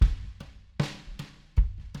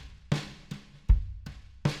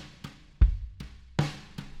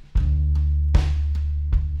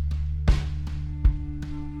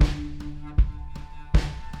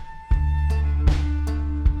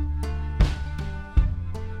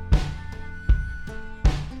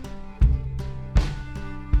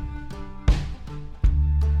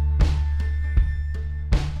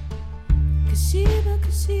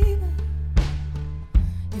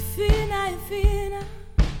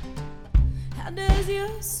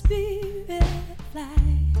your spirit fly?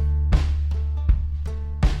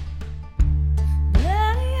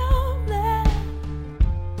 Blood of your blood,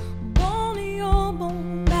 bone of your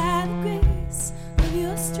bone, by the grace of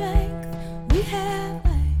your strength, we have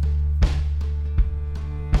life.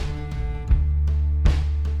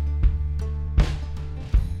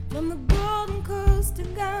 From the golden coast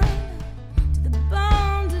of Ghana to the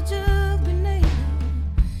bondage of Grenada,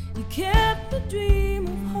 you kept the dream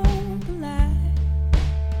of hope alive.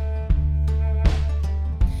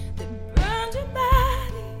 They burned your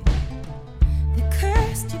body, they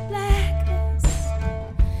cursed your blackness,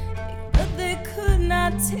 but they could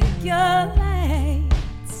not take your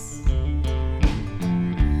lights.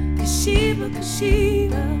 Kashiba,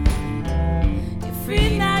 Kashiba, you're free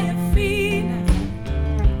now, you're free now.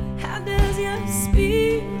 How does your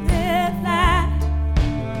spirit fly?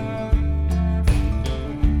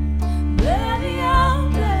 Blood of your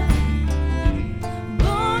blood,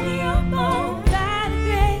 bone of your bone, by the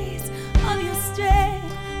grace of your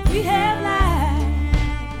strength, we have life.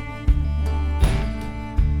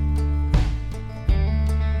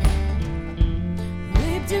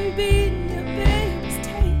 Raped and beaten, your baby's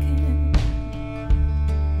taken.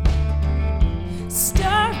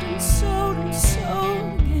 Starved and sold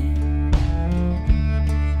again.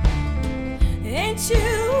 Ain't you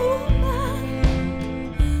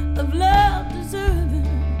none of love deserving?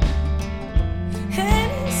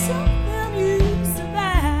 And in something you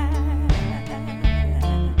survive.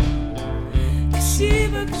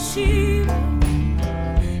 Kashiba, Kashiba,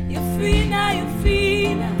 you're free now, you're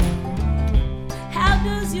free now. How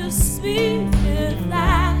does your spirit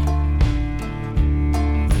fly?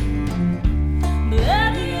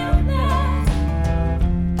 Blood of your blood,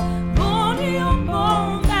 bone of your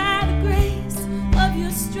bone, by the grace of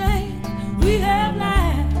your strength, we have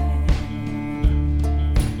life.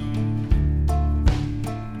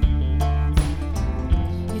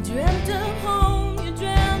 You dreamt of home, you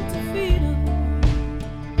dreamt of freedom.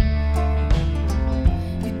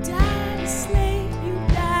 You died a slave, you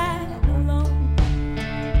died alone.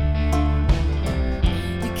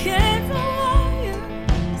 You came from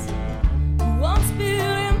warriors who once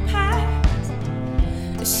built empires.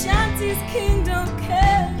 Ashanti's kingdom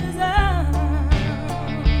carries on.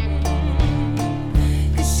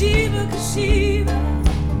 Kashiba, Kashiba,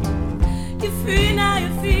 you're free now,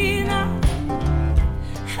 you're free now.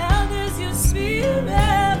 How does your spirit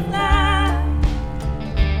fly?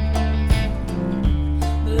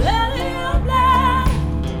 Blood of your blood,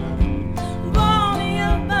 bone of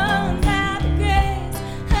your bone, by the grace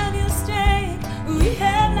of your strength, we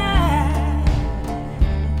have life.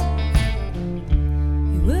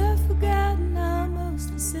 You were forgotten, almost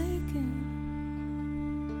forsaken.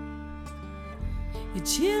 Your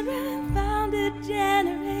children founded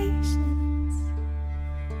generations.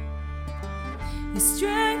 Your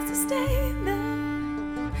strength sustained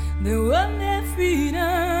them. They won their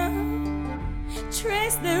freedom.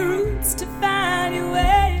 Trace their roots to find your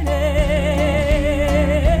way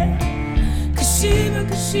there. Kashiba,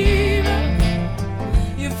 Kashiba,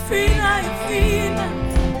 you're free now, you're free now.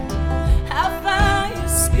 How far your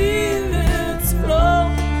spirits flow.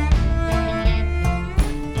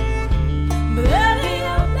 Blood of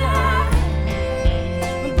your blood,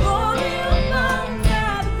 bone of your bone,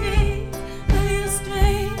 by the grace of your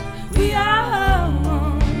strength, we are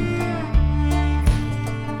one.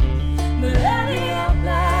 Blood of your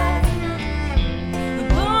blood,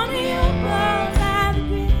 bone of your bone, by the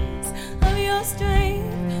grace of your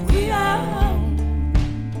strength, we are one.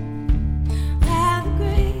 By the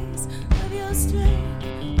grace of your strength,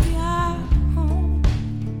 we are home.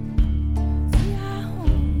 We are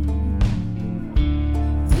home.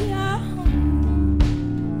 We are home.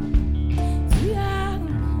 We are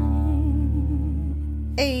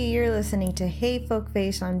home. Hey, you're listening to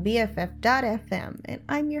hEyFolkfAce on BFF.fm, and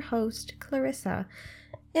I'm your host, Clarissa.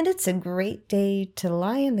 And it's a great day to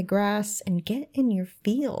lie in the grass and get in your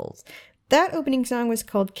feels. That opening song was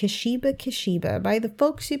called Kashiba Kashiba by the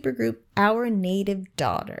folk supergroup Our Native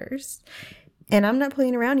Daughters. And I'm not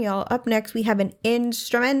playing around, y'all. Up next, we have an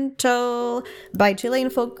instrumental by Chilean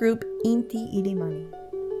folk group Inti Ilimani.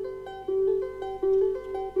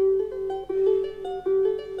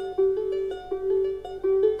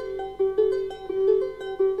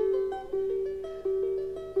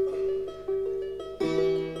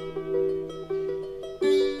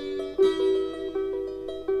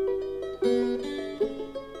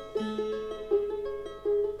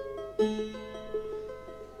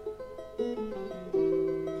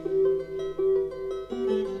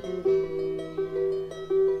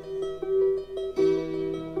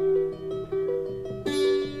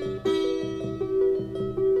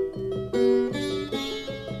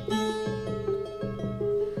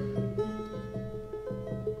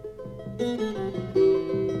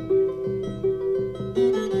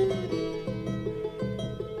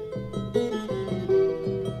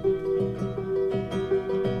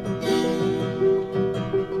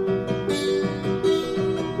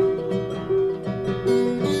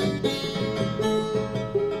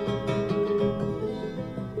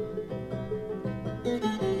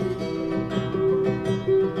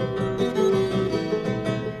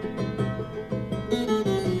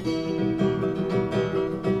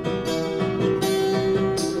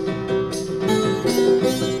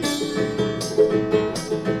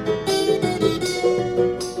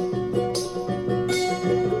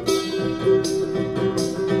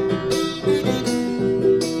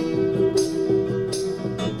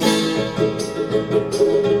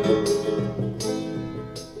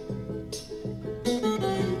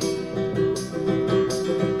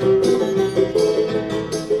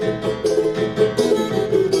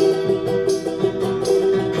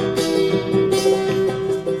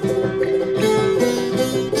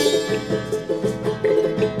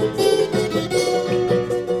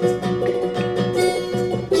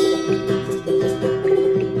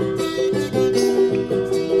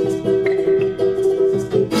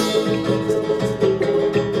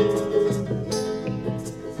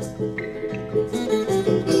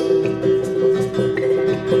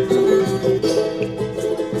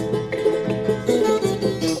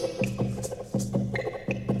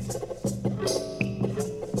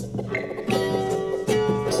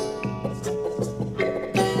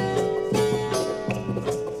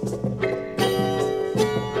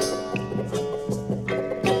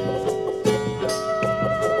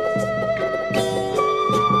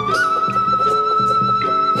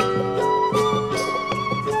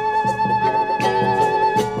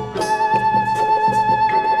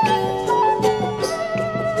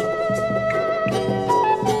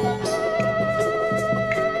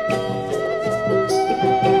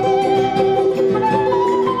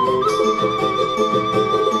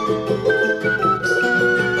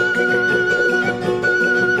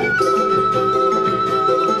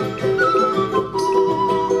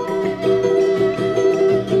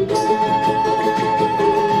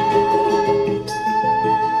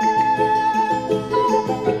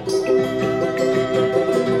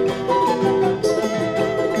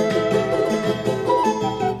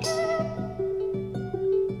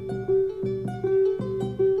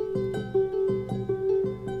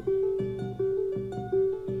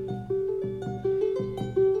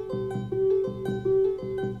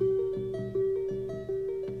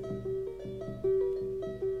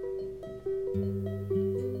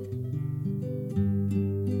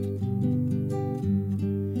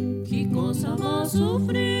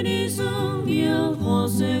 soffrire som mia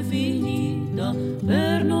cosa finita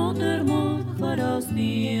per non termot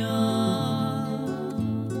harastia.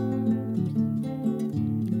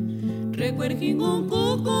 Recuerden con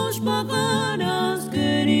cocos paganas,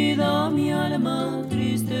 querida mi alma,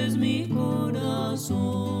 triste es mi corazón.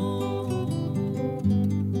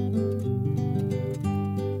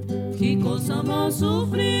 ¿Qué cosa más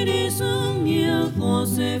sufrir son mia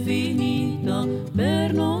cosa finita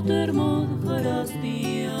per no termot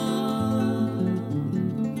harastia?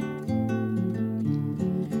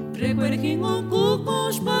 Recuerden con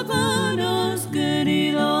cocos paganas,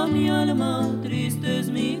 querida mi alma, triste es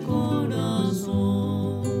mi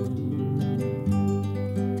corazón.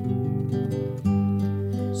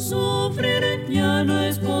 Sufrir ya no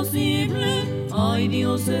es posible, ay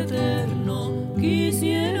Dios eterno,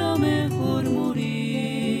 quisiera mejor morir.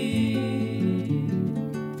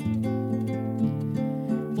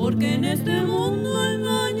 Porque en este mundo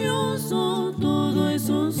engañoso todo es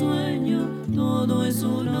un sueño, todo es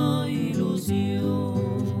una ilusión.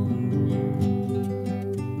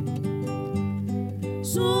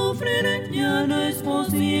 Sufrir ya no es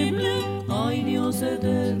posible, ay Dios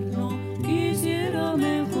eterno, quisiera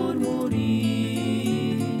mejor morir.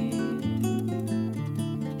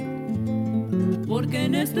 Porque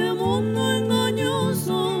en este mundo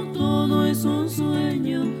engañoso todo es un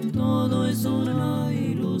sueño, todo es una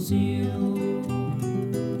ilusión.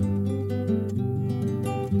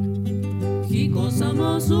 ¿Qué cosa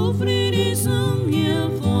más sufrir y son mia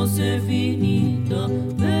cosa finita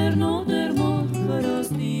per no termot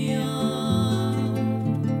harastia?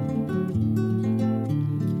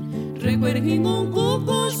 Recuerden con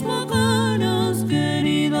cocos paganas,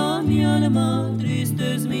 querida mi alma,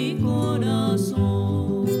 triste es mi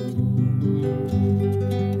corazón.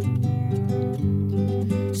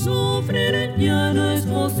 Sufrir ya no es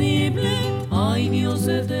posible, ay Dios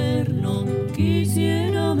eterno,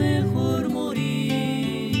 quisiera mejor morir.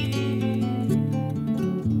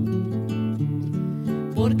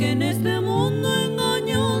 Porque en este mundo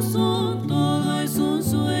engañoso todo es un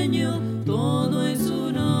sueño, todo es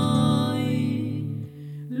una ilusión.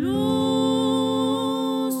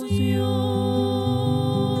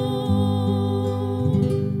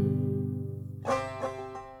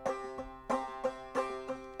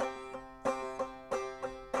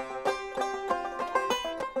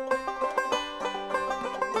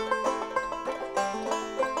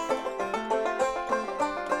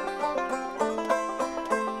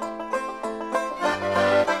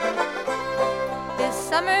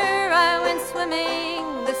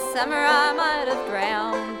 Summer I might have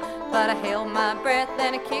drowned, but I held my breath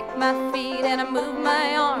and I kicked my feet and I moved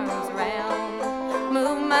my arms around,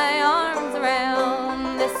 moved my arms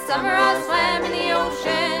around. This summer I swam in the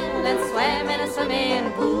ocean and swam in a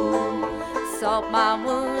swimming pool. Salt my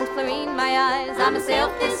wounds, cleaned my eyes, I'm a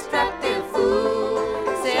self-destructive fool,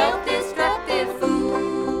 self-destructive fool.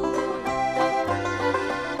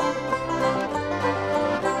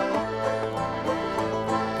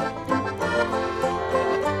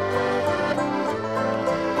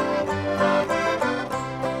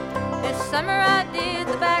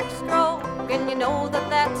 And you know that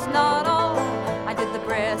that's not all. I did the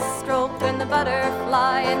breaststroke and the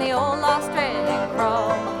butterfly and the old Australian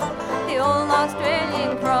crawl, the old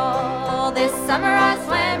Australian crawl. This summer I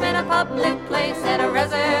swam in a public place and a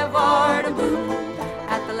reservoir to boot.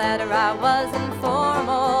 At the latter I was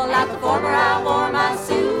informal, at the former I wore my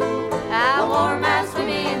suit, I wore my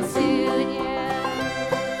swimming suit, yeah.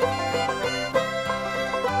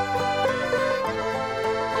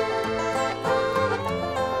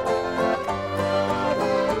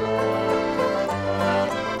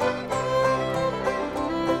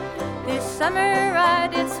 Summer I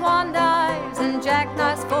did swan dives and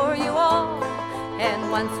jackknives for you all. And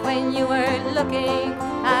once when you were looking,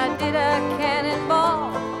 I did a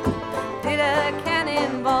cannonball, did a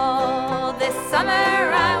cannonball. This summer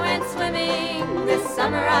I went swimming, this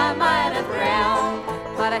summer I might have drowned,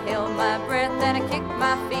 but I held my breath and I kicked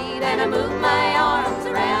my feet and I moved my arms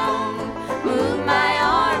around, moved my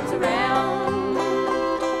arms around.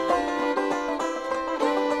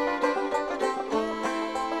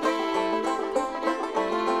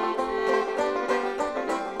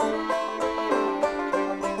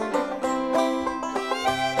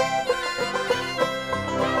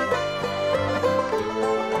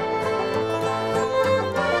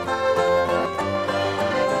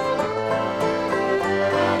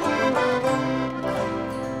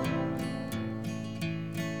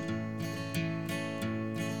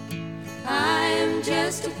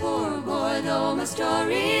 Just a poor boy, though my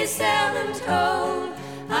story is seldom told.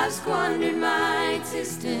 I've squandered my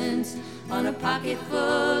existence on a pocket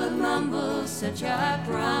full of mumbles, such are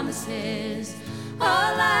promises.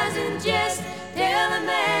 All lies and jest, tell a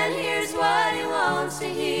man here's what he wants to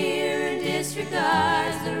hear and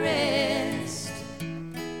disregards the rest.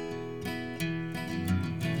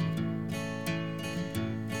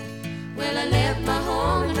 Well, I left my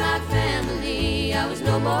home and my family, I was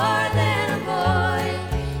no more than a boy,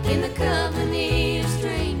 in the company of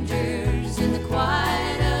strangers, in the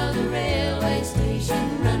quiet of the railway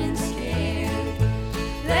station, running scared,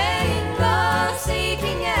 laying low,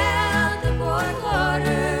 seeking out the poor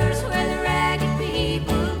quarters where the ragged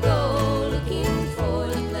people go, looking for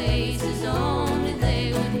the places only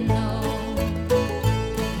they would know.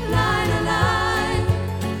 Lie, lie, lie,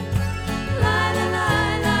 lie, lie,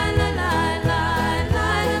 lie, lie, lie, lie,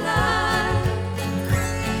 lie, lie,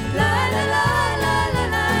 lie, lie, lie,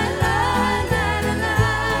 lie, lie, lie, lie.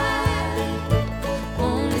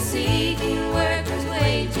 Only seeking workers'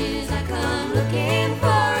 wages, I come looking for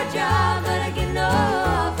a job, but I get no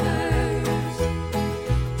offers.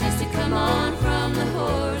 Just to come on from the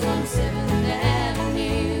whores on 7th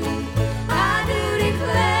Avenue. I do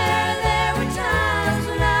declare there were times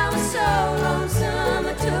when I was so lonesome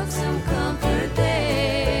I took some comfort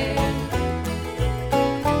there.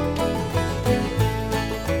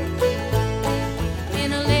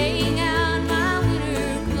 In a laying out my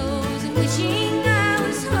winter clothes and wishing I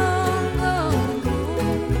was home, home,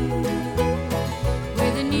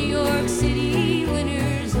 where the New York City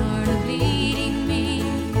winters are bleeding me,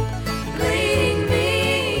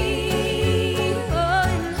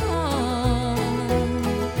 going home.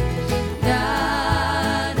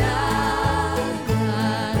 Da, da, da,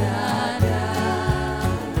 da, da.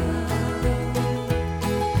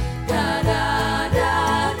 Da, da, da,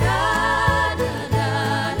 da, da, da,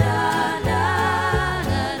 da,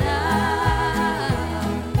 da, da.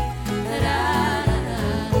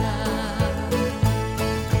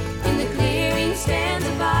 In the clearing stands a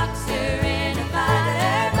boxer and a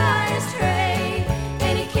fighter by his tray,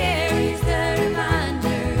 and he carries the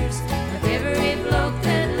reminders of every bloke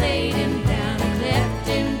that laid him down and left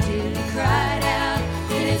him till he cried out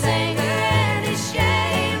in his anger and his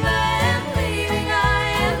shame. I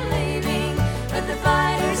am leaving, but the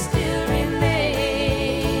fighter still remains.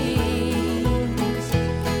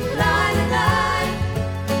 Lie, lie, lie,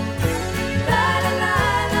 lie, lie,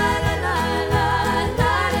 lie, lie, lie, lie,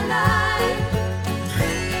 lie, lie, lie.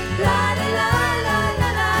 La la la la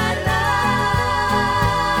la la la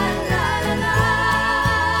la la la.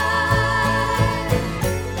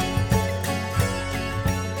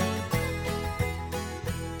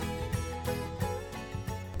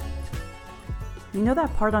 You know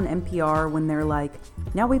that part on NPR when they're like,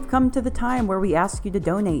 now we've come to the time where we ask you to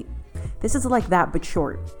donate. This is like that, but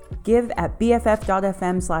short. Give at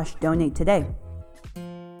bff.fm/donate today.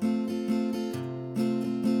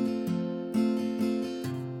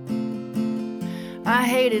 I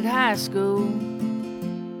hated high school.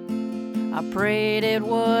 I prayed it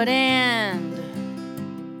would end.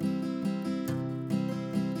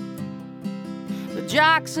 The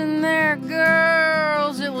jocks and their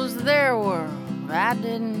girls, it was their world. I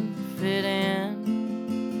didn't fit in.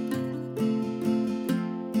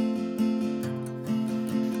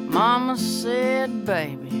 Mama said,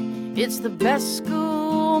 baby, it's the best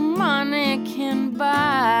school money can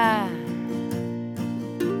buy.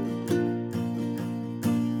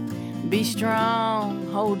 Be strong,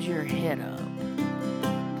 hold your head up.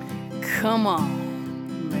 Come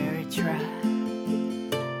on, Mary, try.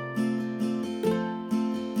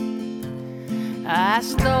 I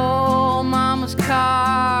stole Mama's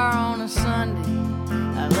car on a Sunday.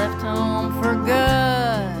 I left home for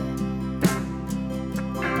good.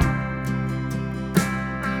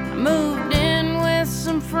 I moved in with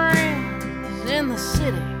some friends in the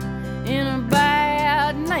city in a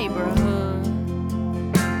bad neighborhood.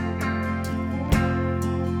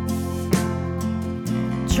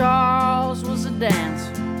 Charles was a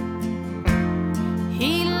dancer.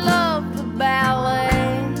 He loved the ballet.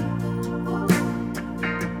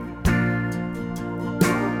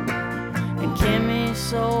 And Kimmy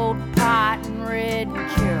sold pot and red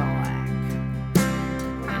Kerouac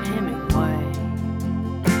and Hemingway.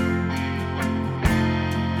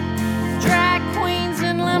 Drag queens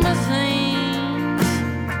in limousines,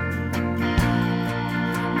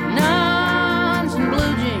 nuns in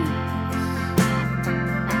blue jeans.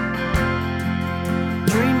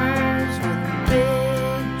 Dreamers with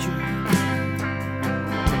big dreams,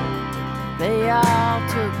 they all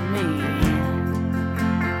took me in.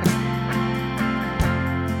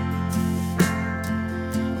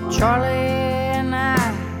 Charlie and I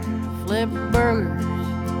flipped burgers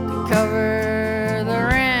to cover the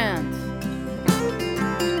rent.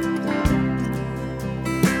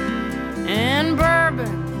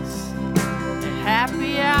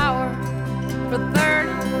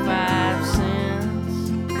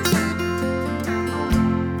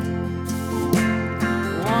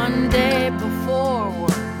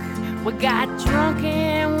 We got drunk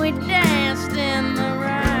and we danced in the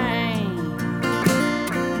rain.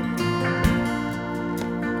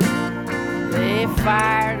 They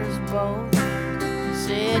fired us both,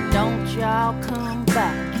 said don't y'all come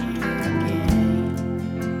back here again.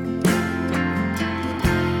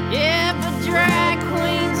 Yeah, but drag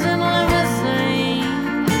queens and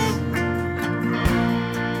limousines,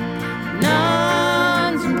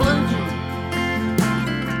 nuns and blue jeans,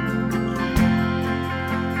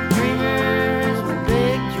 dreamers with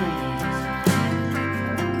big dreams,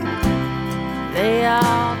 they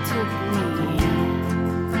all took me in.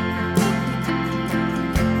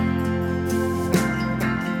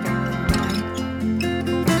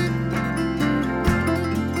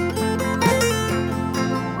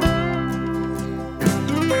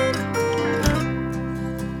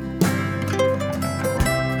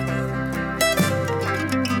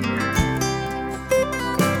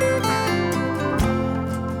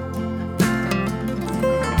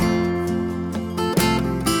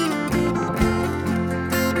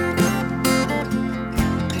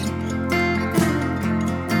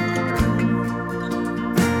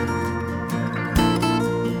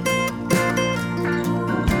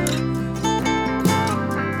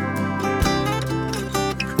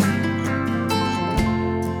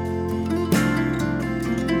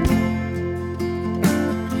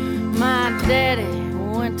 Daddy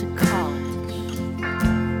went to college,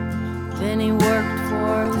 then he worked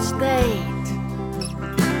for the state.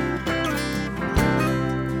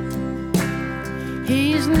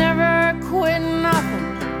 He's never quit nothing,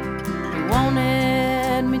 he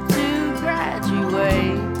wanted me to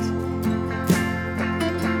graduate.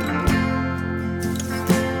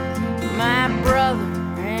 My brother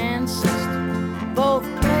and sister both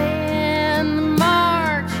play in the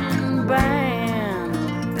marching band.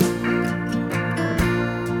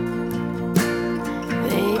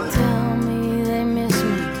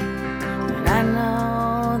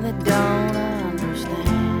 Don't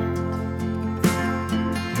understand.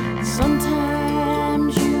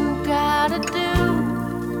 Sometimes you gotta do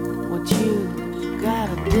what you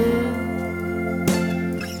gotta do,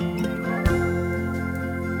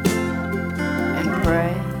 and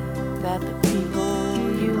pray that the people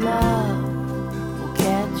you love will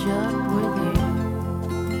catch up with you.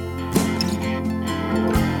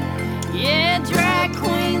 Yeah, drag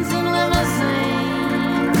queens and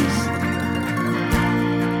limousines,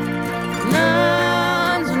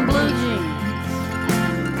 nuns and blue jeans,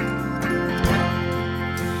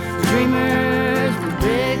 dreamers with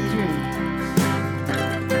big dreams,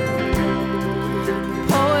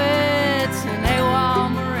 poets and AWOL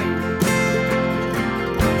Marines,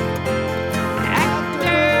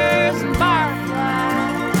 actors and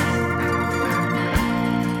barflies,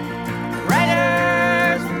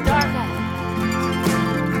 writers with dark eyes,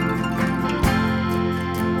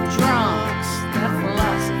 drunks that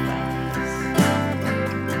philosophize.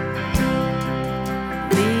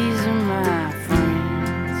 These are my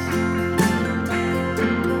friends.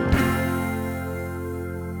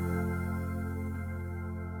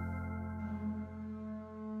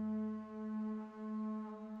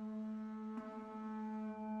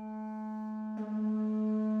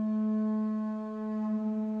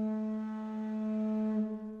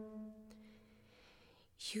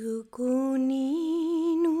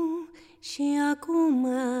 Yukuninu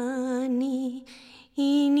siakumani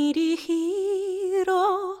inirihiro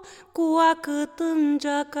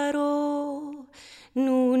kuaketenjakaro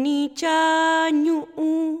nuni chanyu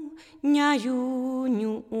nyayu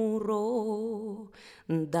nyuro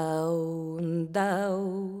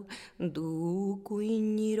dau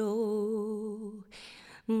dukuiniro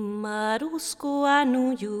maru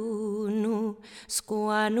skoanu yunu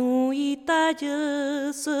skoanu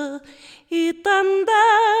itajese itanda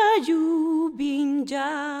yubinjahi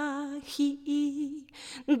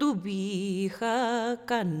dubiha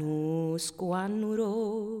kanu skoanuro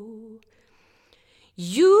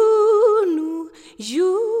yunu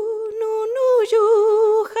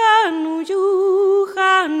nu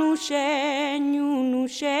yuhanu shenyu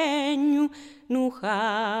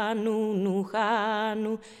nuhanu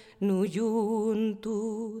nuyuntu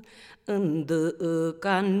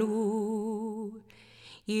endekanu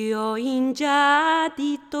yo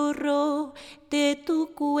injadi toro te tu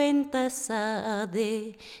cuenta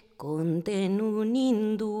sade contenu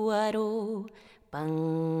ninduaro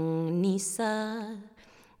panisa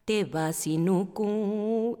te basinuku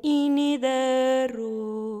inidero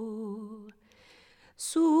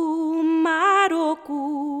sumaroku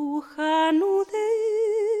hanude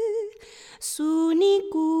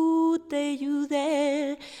suniku te yude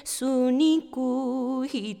suniku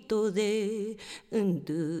hito de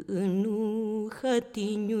ndunu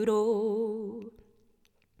hatinyuro.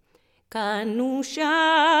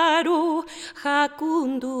 Kanusharu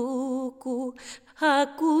hakunduku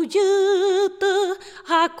hakuyuta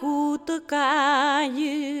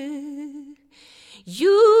hakutakaye.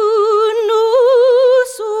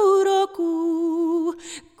 Yunusuroku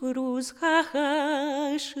cruz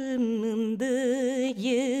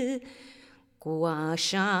hahashinandeye.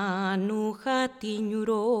 Kuashanu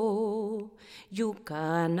hatinyuro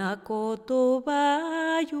yukana kotobayoro.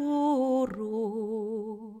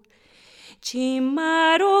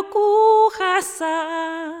 Chimaroku hasa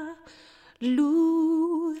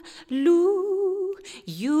lu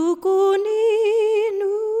yukuninu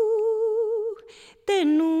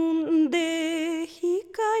tenunde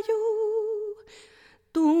hikayu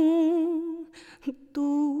du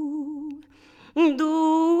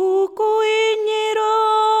coignero.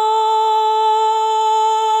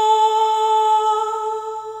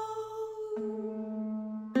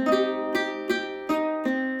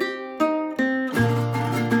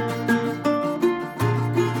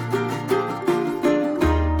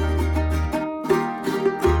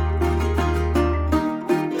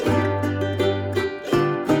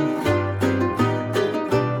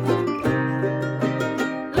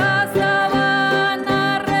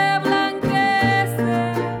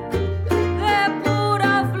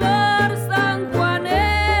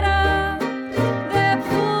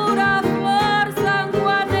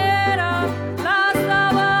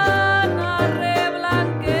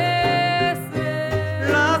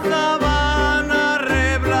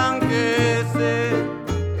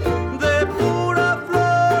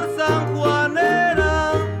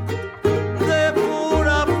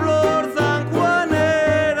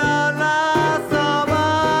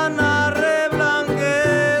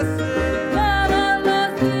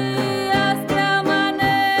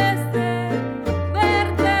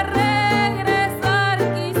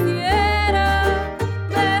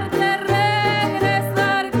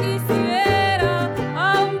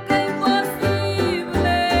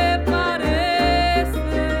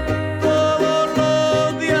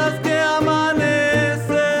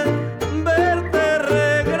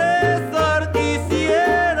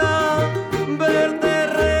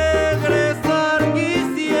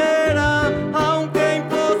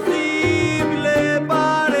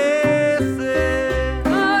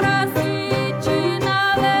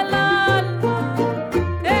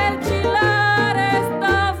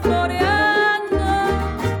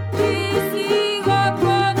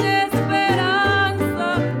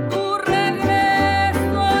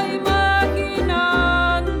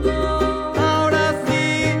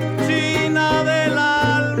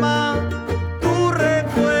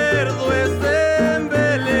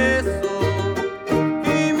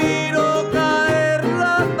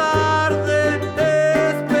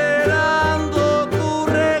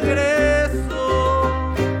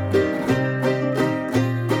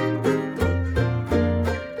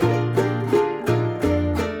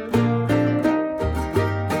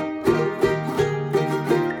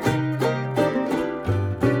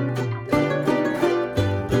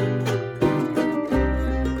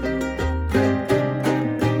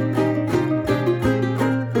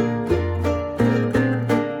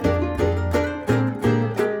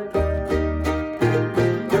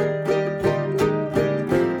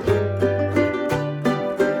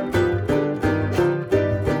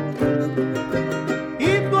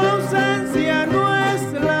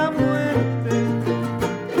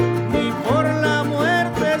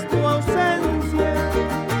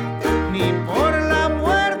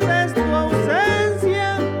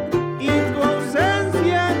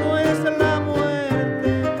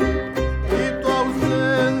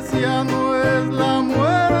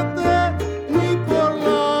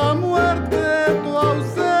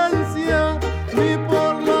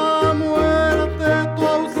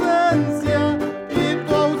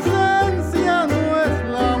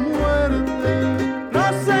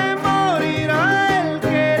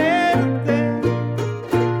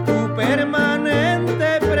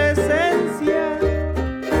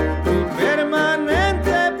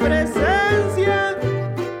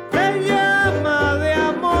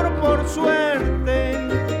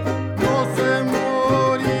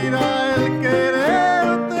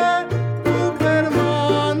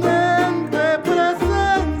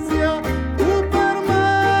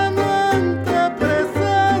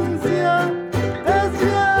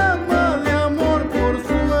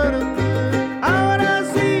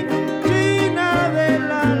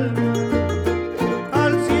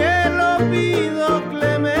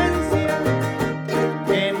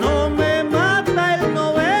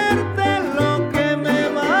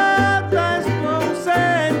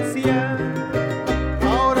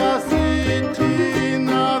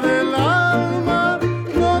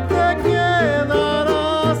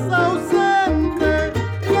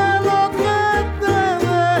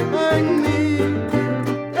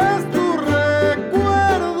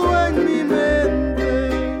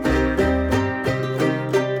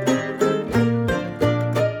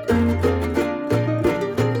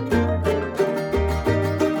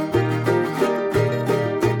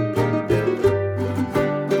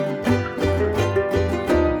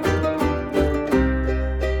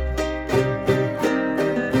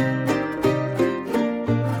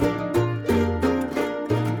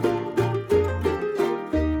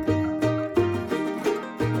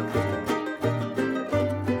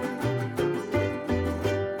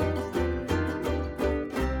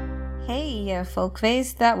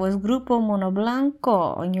 hEyFolkfAce. That was Grupo Mono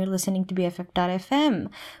Blanco, and you're listening to BFF.fm.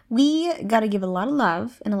 We gotta give a lot of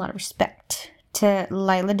love and a lot of respect to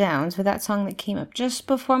Lila Downs with that song that came up just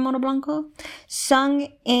before Mono Blanco, sung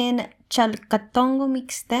in Chalcatongo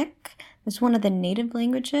Mixtec. It's one of the native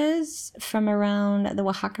languages from around the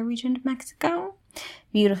Oaxaca region of Mexico.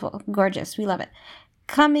 Beautiful, gorgeous, we love it.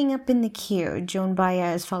 Coming up in the queue, Joan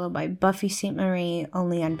Baez, followed by Buffy St. Marie,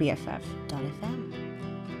 only on BFF.fm.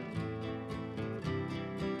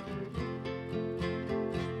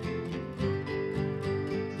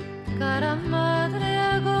 Cara madre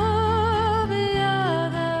agobiada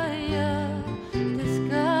ya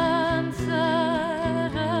descansará,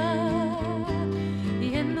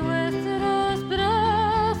 y en nuestros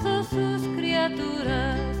brazos sus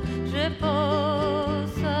criaturas reposarán.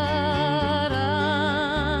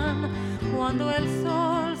 Cuando el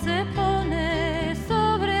sol se pone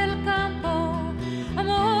sobre el campo,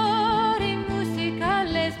 amor y música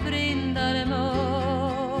les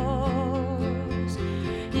brindaremos.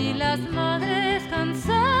 Y las madres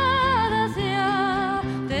cansadas ya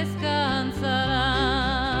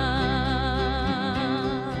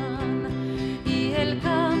descansarán. Y el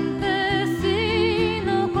campesino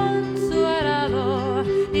con su arado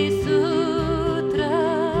y su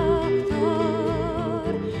tractor,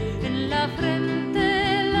 en la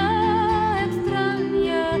frente la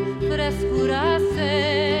extraña frescura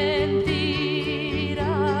sentirá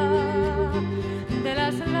de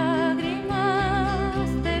las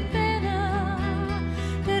lágrimas de pena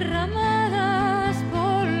derramadas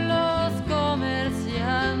por los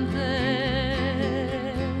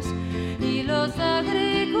comerciantes, y los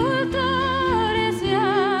agricultores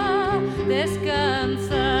ya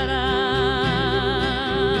descansarán.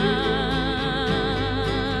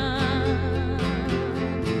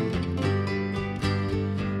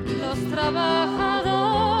 Los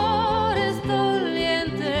trabajadores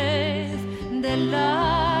dolientes de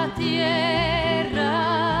la tierra,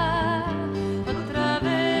 otra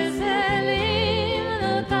vez el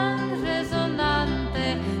himno tan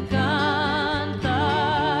resonante cantarán.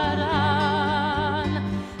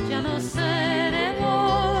 Ya no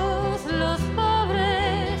seremos los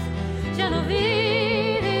pobres, ya no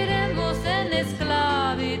viviremos en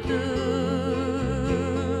esclavitud,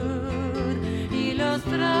 y los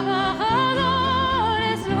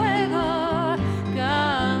trabajadores luego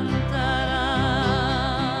cantarán.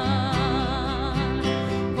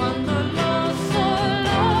 Cuando los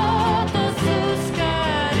solotos sus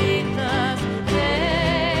caritas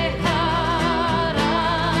dejarán,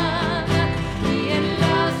 y en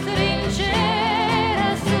las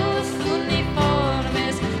trincheras sus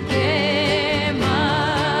uniformes quemarán.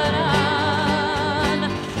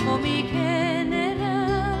 Oh mi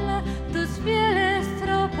general, tus fieles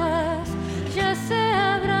tropas ya se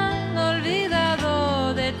habrán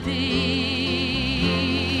olvidado de ti,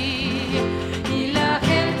 y la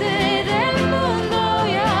gente del mundo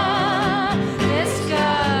ya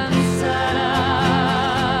descansará.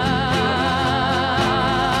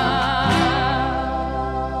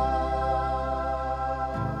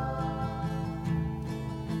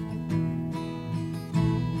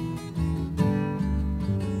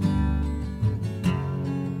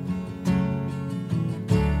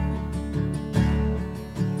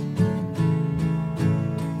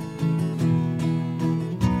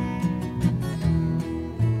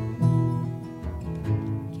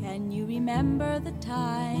 Can you remember the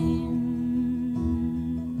times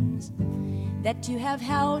that you have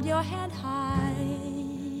held your head high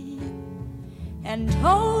and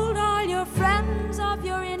told all your friends of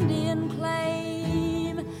your Indian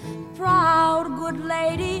claim? Proud good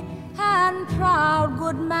lady and proud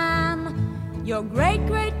good man, your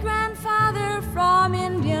great-great-grandfather from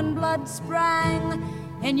Indian blood sprang,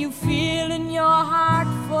 and you feel in your heart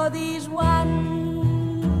for these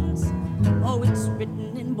ones. Oh, it's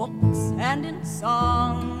written in books and in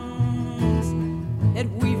songs that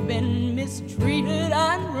we've been mistreated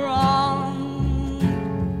and wronged.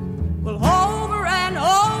 Well, over and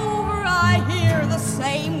over I hear the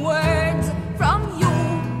same words from you,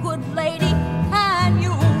 good lady, and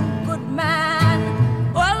you, good man.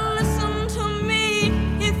 Well, listen to me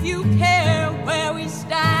if you care where we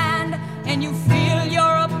stand, and you feel you're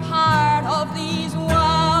a part of these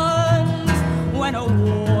ones. When a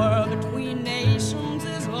war between nations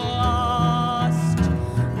is lost,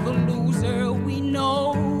 the loser we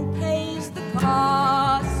know pays the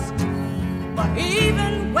cost. But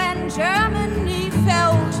even when Germany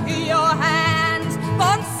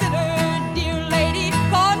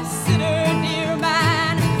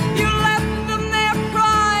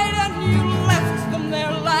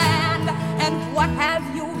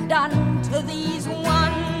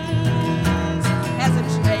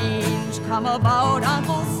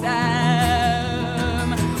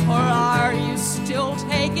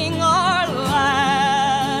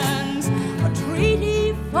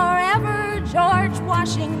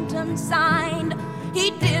signed.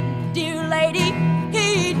 He did, dear lady,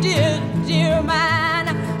 he did, dear man.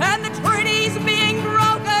 And the treaty's being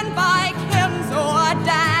broken by Kenzo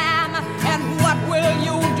Dam. And what will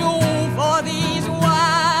you do for these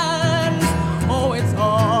ones? Oh, it's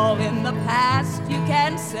all in the past, you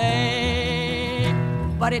can say,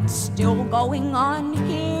 but it's still going on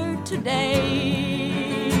here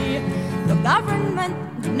today. The government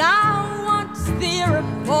now wants the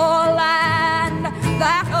Iroquois land,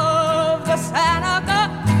 that of the Seneca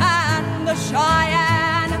and the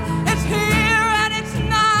Cheyenne. It's here and it's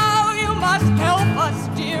now, you must help us,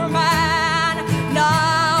 dear man,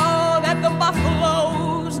 now that the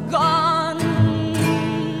buffalo's gone.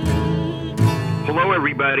 Hello,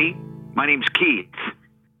 everybody. My name's Keith.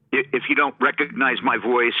 If you don't recognize my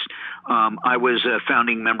voice, I was a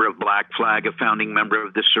founding member of Black Flag, a founding member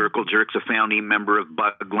of the Circle Jerks, a founding member of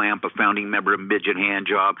Bug Lamp, a founding member of Midget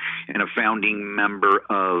Handjob, and a founding member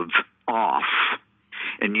of Off.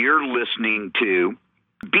 And you're listening to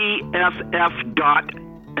BFF.FM.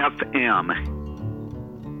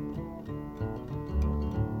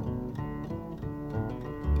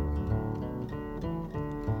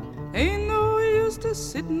 Ain't no use to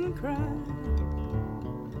sit and cry.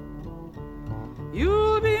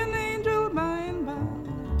 You'll be an angel by and by.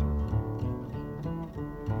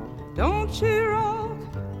 Don't you rock,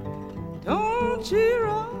 don't you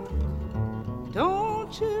rock,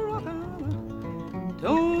 don't you rock on,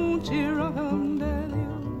 don't you rock on, Daddy.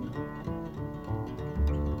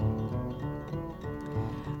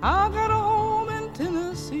 I got a home in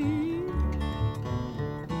Tennessee.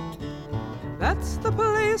 That's the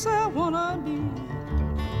place I wanna be.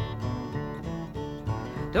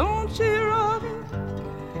 Don't you rock it,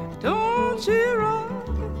 don't you rock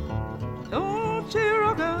it, don't you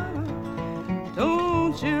rock it,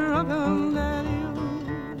 don't you rock it, Daddy.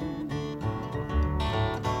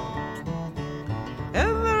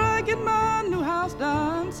 Ever I get my new house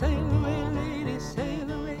done, sail away, lady, sail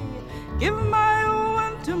away. Give my old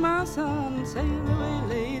one to my son, sail away,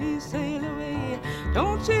 lady, sail away.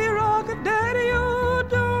 Don't you rock it, Daddy, oh,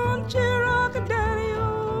 don't you rock it, Daddy,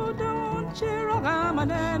 oh, don't you rock it, my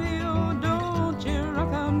daddy, oh, don't you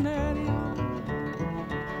rock it, Daddy, oh.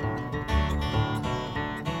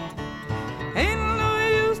 Ain't no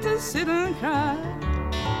use to sit and cry.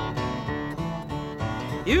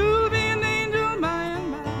 You'll be an angel by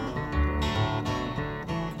and by.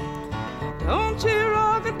 Don't you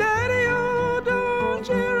rock it, Daddy, oh, don't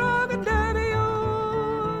you rock it, Daddy,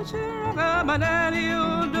 oh, don't you rock it, my daddy,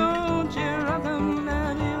 oh, don't you rock it,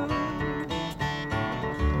 Daddy, oh.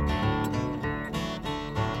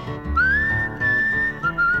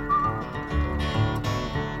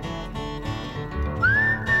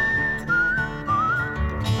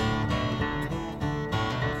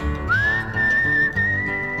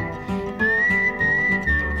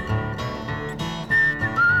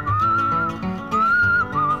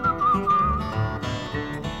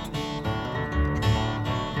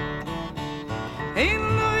 Ain't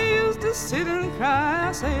no use to sit and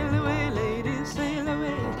cry. Sail away, lady, sail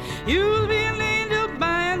away. You'll be an angel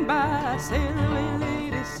by and by. Sail away,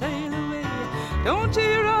 lady, sail away. Don't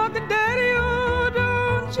you rock it, Daddy, oh,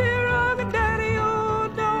 don't you rock it, Daddy, oh,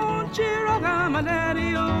 don't you rock it, my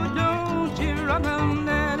daddy, oh, don't you rock it,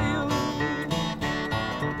 Daddy, oh.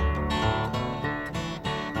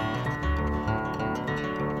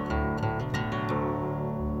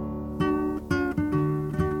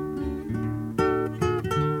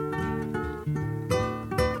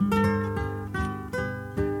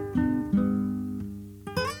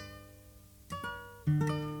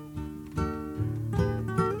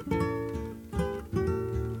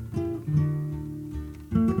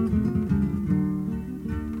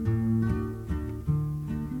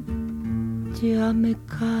 Ya me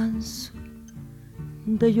canso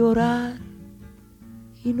de llorar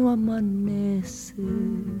y no amanece.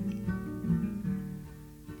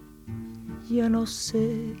 Ya no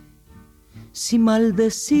sé si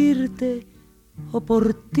maldecirte o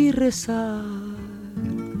por ti rezar.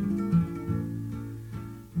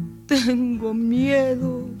 Tengo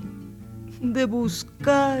miedo de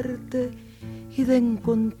buscarte y de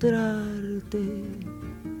encontrarte.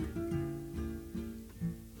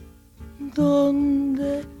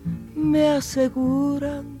 Donde me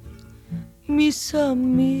aseguran mis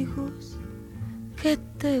amigos que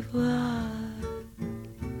te vas.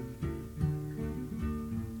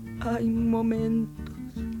 Hay momentos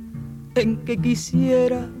en que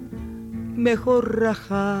quisiera mejor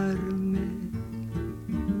rajarme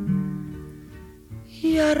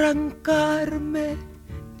y arrancarme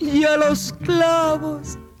ya los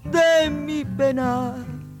clavos de mi penar.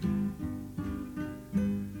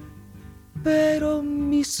 pero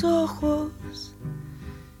mis ojos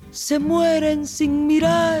se mueren sin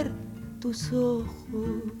mirar tus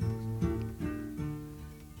ojos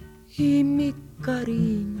y mi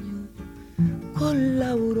cariño con la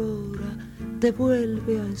aurora te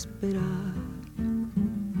vuelve a esperar.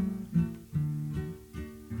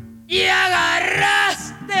 Y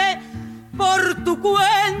agarraste por tu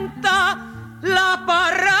cuenta la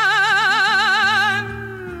parranda.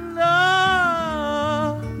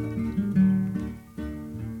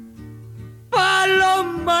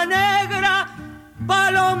 Paloma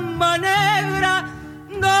negra,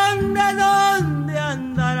 ¿dónde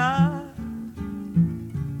andará?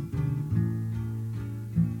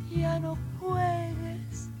 Ya no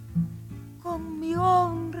juegues con mi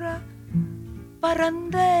honra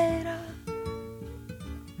parrandera.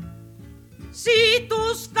 Si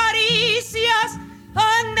tus caricias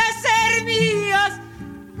han de ser mías,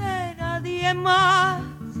 de nadie más.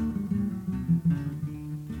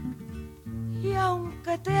 Y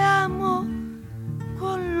aunque te amo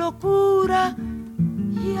con locura,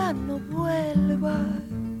 ya no vuelvas.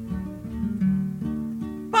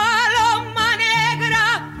 Paloma negra,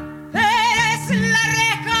 eres la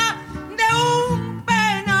reja de un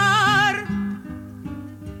penar.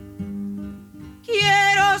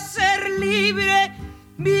 Quiero ser libre,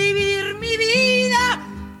 vivir mi vida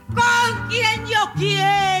con quien yo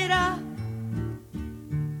quiera.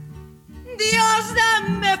 Dios,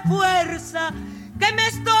 dame fuerza, que me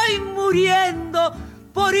estoy muriendo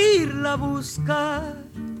por irla a buscar.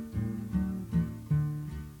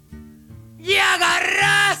 Y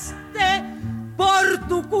agarraste por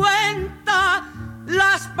tu cuenta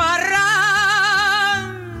las parrandas.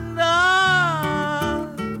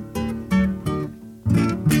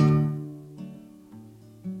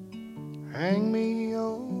 Hang me,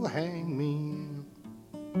 oh, hang me,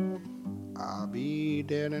 I'll be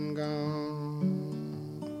dead and gone.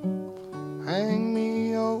 Hang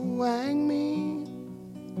me, oh, hang me,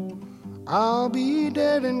 I'll be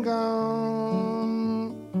dead and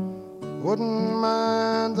gone. Wouldn't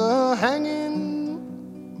mind the hanging,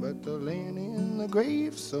 but the laying in the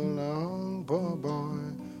grave so long, poor boy,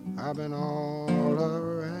 I've been all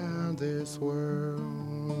around this world.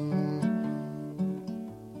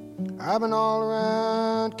 I've been all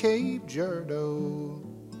around Cape Girardeau,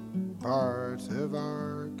 parts of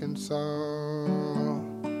Arkansas.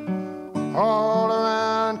 All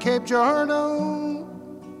around Cape Girardeau,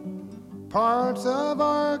 parts of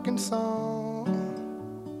Arkansas.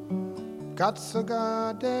 Got so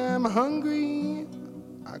goddamn hungry,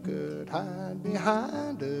 I could hide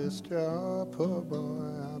behind a straw. Poor boy,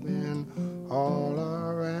 I've been all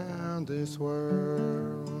around this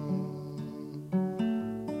world.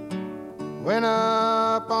 Went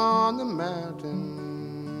up on the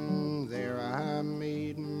mountain, there I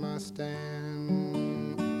made my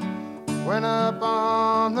stand. Went up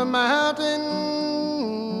on the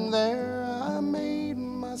mountain, there I made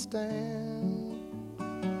my stand.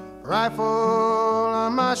 Rifle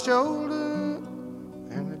on my shoulder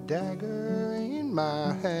and a dagger in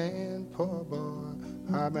my hand. Poor boy,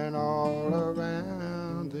 I've been all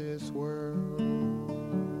around this world.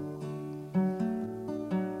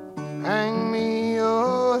 Hang me,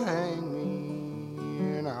 oh, hang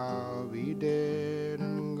me, and I'll be dead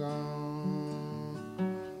and gone.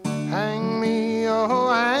 Hang me, oh,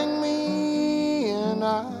 hang me, and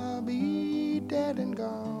I'll be dead and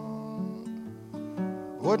gone.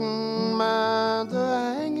 Wouldn't mind the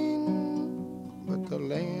hanging, but the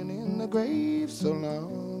laying in the grave so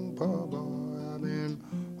long. Poor boy, I've been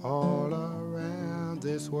all around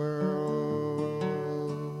this world.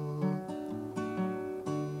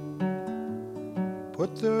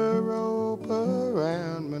 Put the rope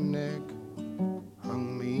around my neck,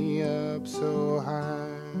 hung me up so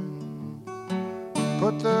high.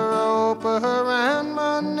 Put the rope around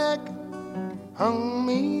my neck, hung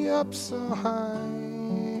me up so high.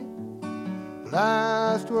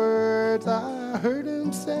 Last words I heard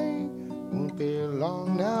him say, won't be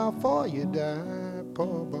long now for you die.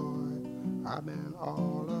 Poor boy, I've been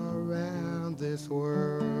all around this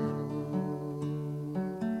world.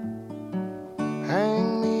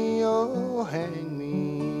 Hang me, oh, hang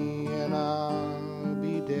me, and I'll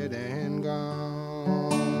be dead and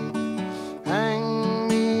gone. Hang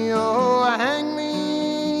me, oh, hang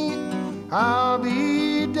me, I'll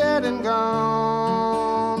be dead and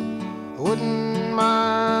gone. Wouldn't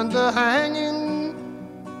mind the hanging,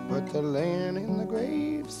 but the laying in the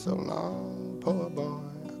grave so long. Poor boy,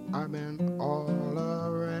 I've been all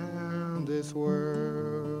around this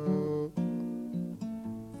world.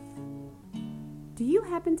 Do you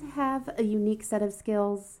happen to have a unique set of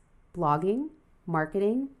skills? Blogging,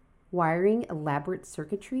 marketing, Wiring elaborate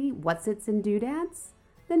circuitry, what's-its and doodads?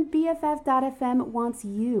 Then BFF.FM wants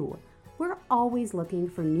you. We're always looking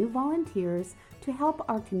for new volunteers to help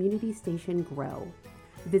our community station grow.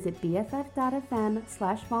 Visit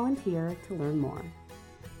BFF.FM/volunteer to learn more.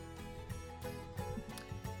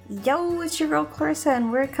 Yo, it's your girl Clarissa, and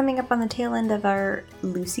we're coming up on the tail end of our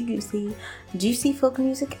loosey-goosey, juicy folk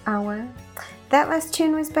music hour. That last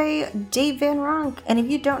tune was by Dave Van Ronk, and if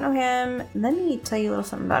you don't know him, let me tell you a little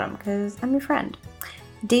something about him, because I'm your friend.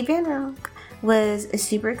 Dave Van Ronk was a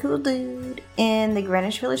super cool dude in the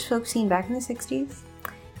Greenwich Village folk scene back in the 60s.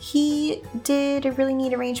 He did a really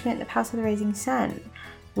neat arrangement of House of the Rising Sun,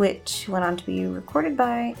 which went on to be recorded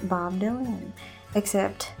by Bob Dylan.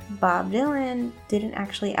 Except Bob Dylan didn't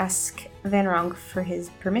actually ask Van Ronk for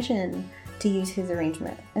his permission to use his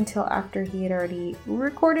arrangement until after he had already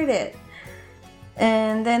recorded it.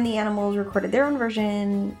 And then the Animals recorded their own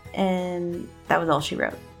version, and that was all she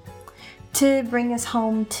wrote. To bring us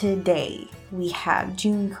home today, we have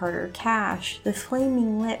June Carter Cash, The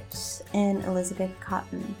Flaming Lips, and Elizabeth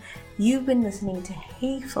Cotton. You've been listening to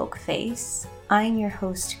HEyFolkfAce. I'm your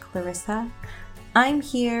host, Clarissa. I'm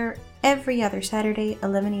here every other Saturday,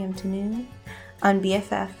 11 a.m. to noon, on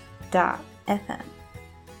BFF.FM.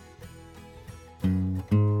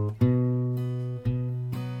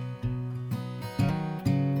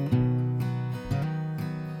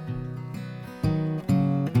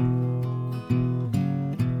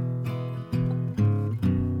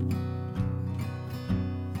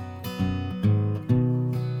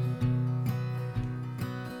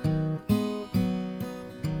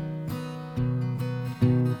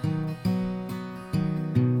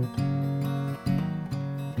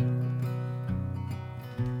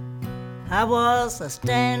 I was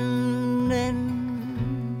standing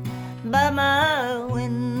by my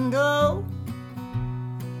window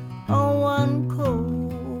on one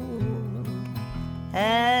cold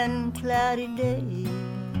and cloudy day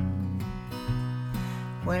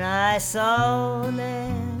when I saw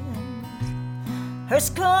that hearse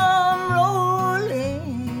come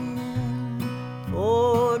rolling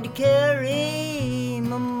for to carry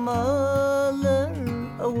my mother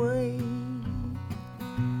away.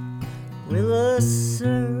 Will a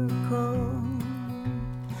circle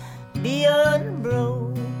be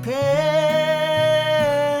unbroken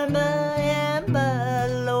by and by,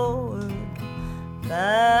 Lord,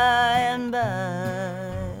 by and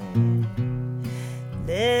by?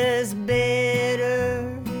 There's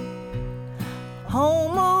better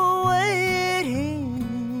home awaiting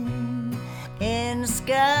in the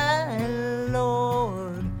sky,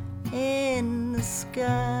 Lord, in the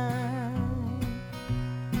sky.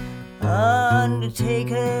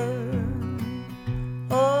 Undertaker,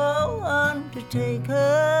 oh Undertaker,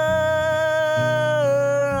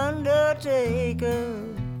 Undertaker,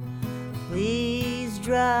 please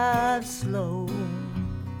drive slow,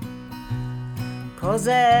 'cause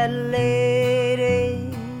that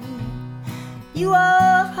lady you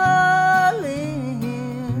are hauling,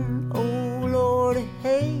 oh Lord, I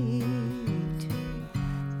hate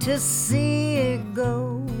to see it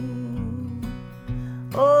go.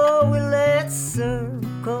 Oh, will that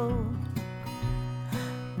circle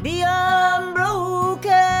be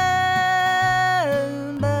unbroken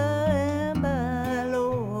by and by,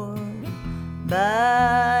 Lord,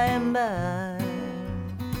 by and by?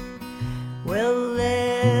 Well,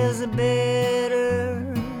 there's a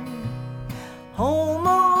better home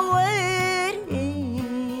awaiting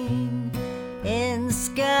in the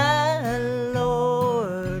sky,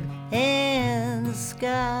 Lord, in the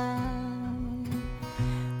sky.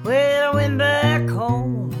 Well, I went back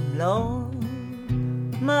home, Lord,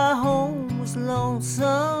 my home was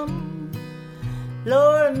lonesome.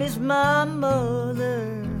 Lord, I miss my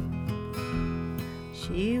mother,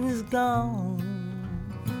 she was gone.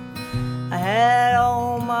 I had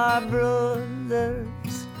all my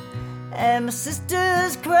brothers and my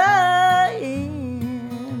sisters crying.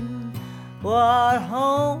 What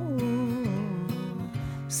home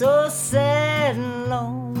so sad and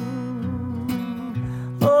lone.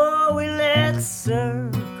 Oh, will that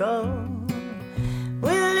circle,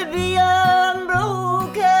 will it be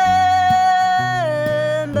unbroken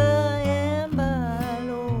by and by,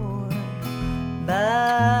 Lord,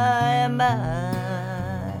 by and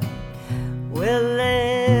by? Well,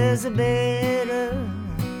 there's a better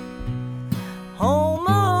home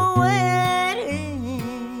awaiting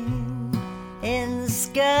in the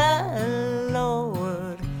sky,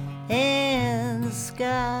 Lord, in the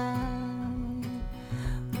sky.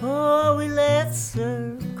 Oh, we let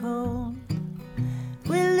circle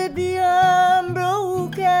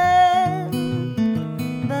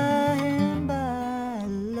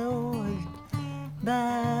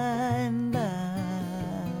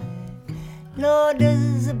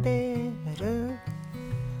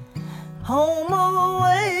home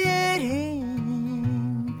awaiting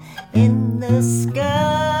in the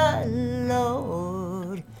sky,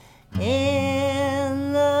 Lord,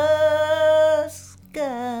 in the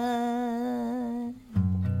sky.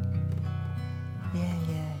 Yeah.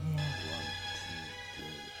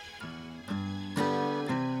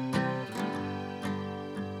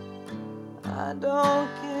 I don't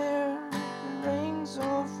care if it rains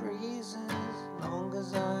or freezes, long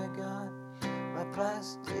as I got my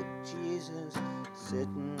plastic Jesus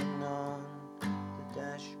sitting on the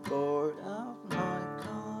dashboard of my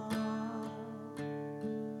car.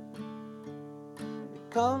 It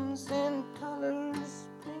comes in colors,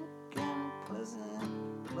 pink and pleasant,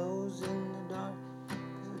 glows in the dark,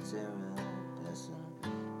 'cause it's iridescent.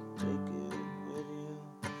 Take it with you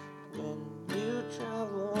when you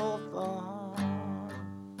travel far.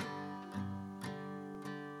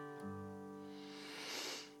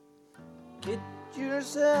 Get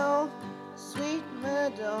yourself a sweet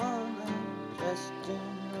Madonna, dressed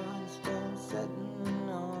in rhinestone, sitting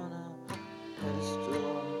on a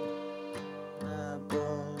pedestal, my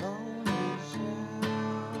bologna shell.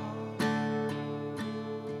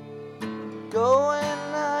 Going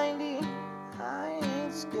 90, I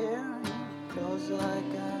ain't scared, 'cause I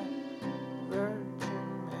got Virgin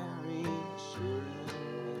Mary shooting me,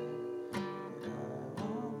 but I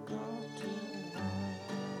won't go too far.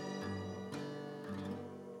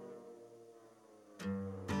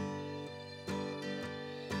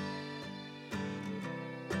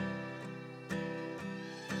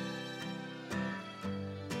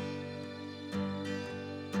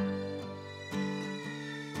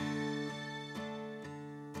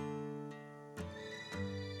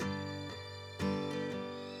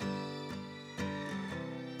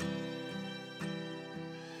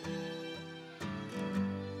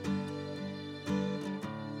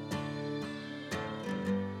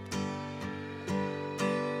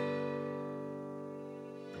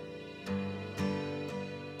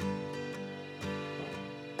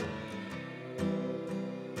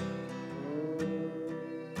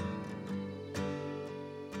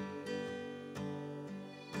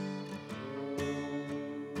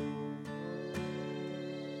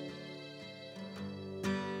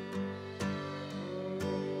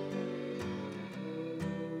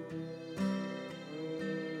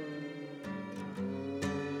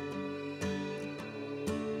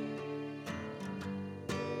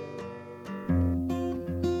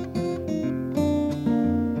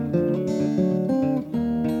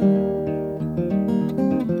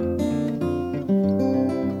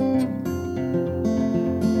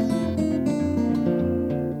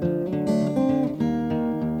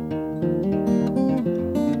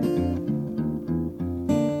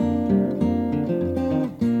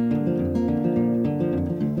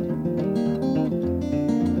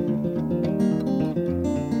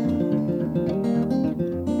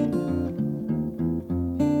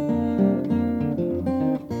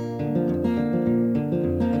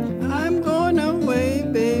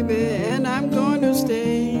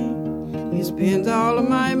 Spends all of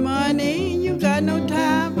my money, you got no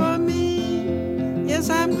time for me. Yes,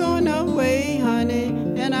 I'm going away, honey,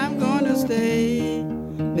 and I'm gonna stay.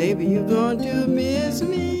 Baby, you're going to miss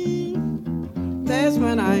me. That's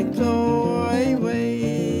when I go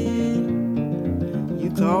away.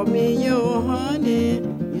 You call me your honey,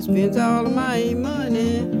 you spend all of my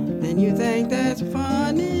money, then you think that's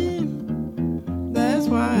funny. That's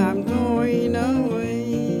why I'm going away.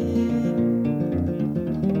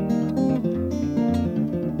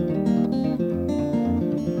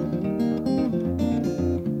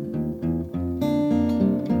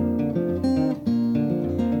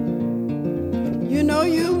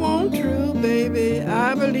 You want true, baby,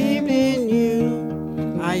 I believed in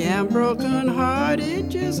you. I am broken hearted,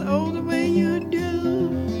 just oh the way you do.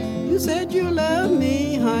 You said you love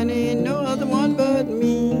me, honey, no other one but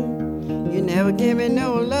me. You never give me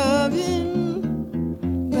no loving,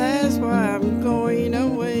 that's why I'm going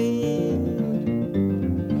away.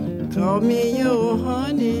 Call me your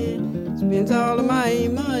honey, spends all of my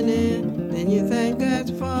money, then you think that's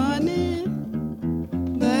funny.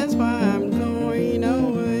 That's why I'm going away.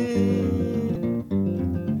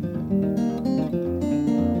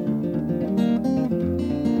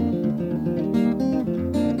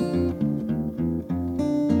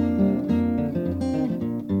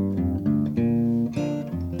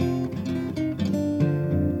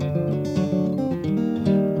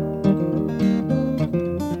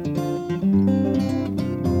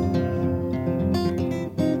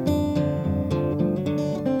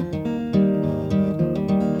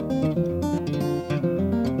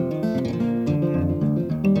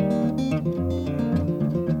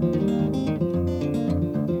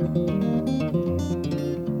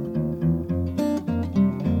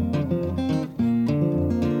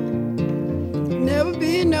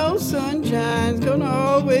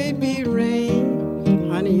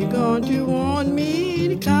 you're going to want me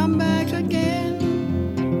to come back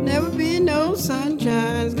again. Never be no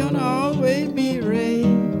sunshine, it's gonna always be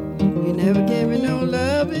rain. You never give me no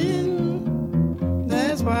loving,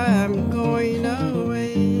 that's why I'm going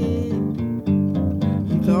away.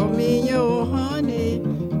 You call me your honey,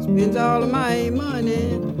 spends all of my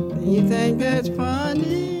money, and you think that's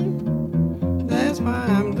funny, that's why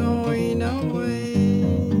I'm going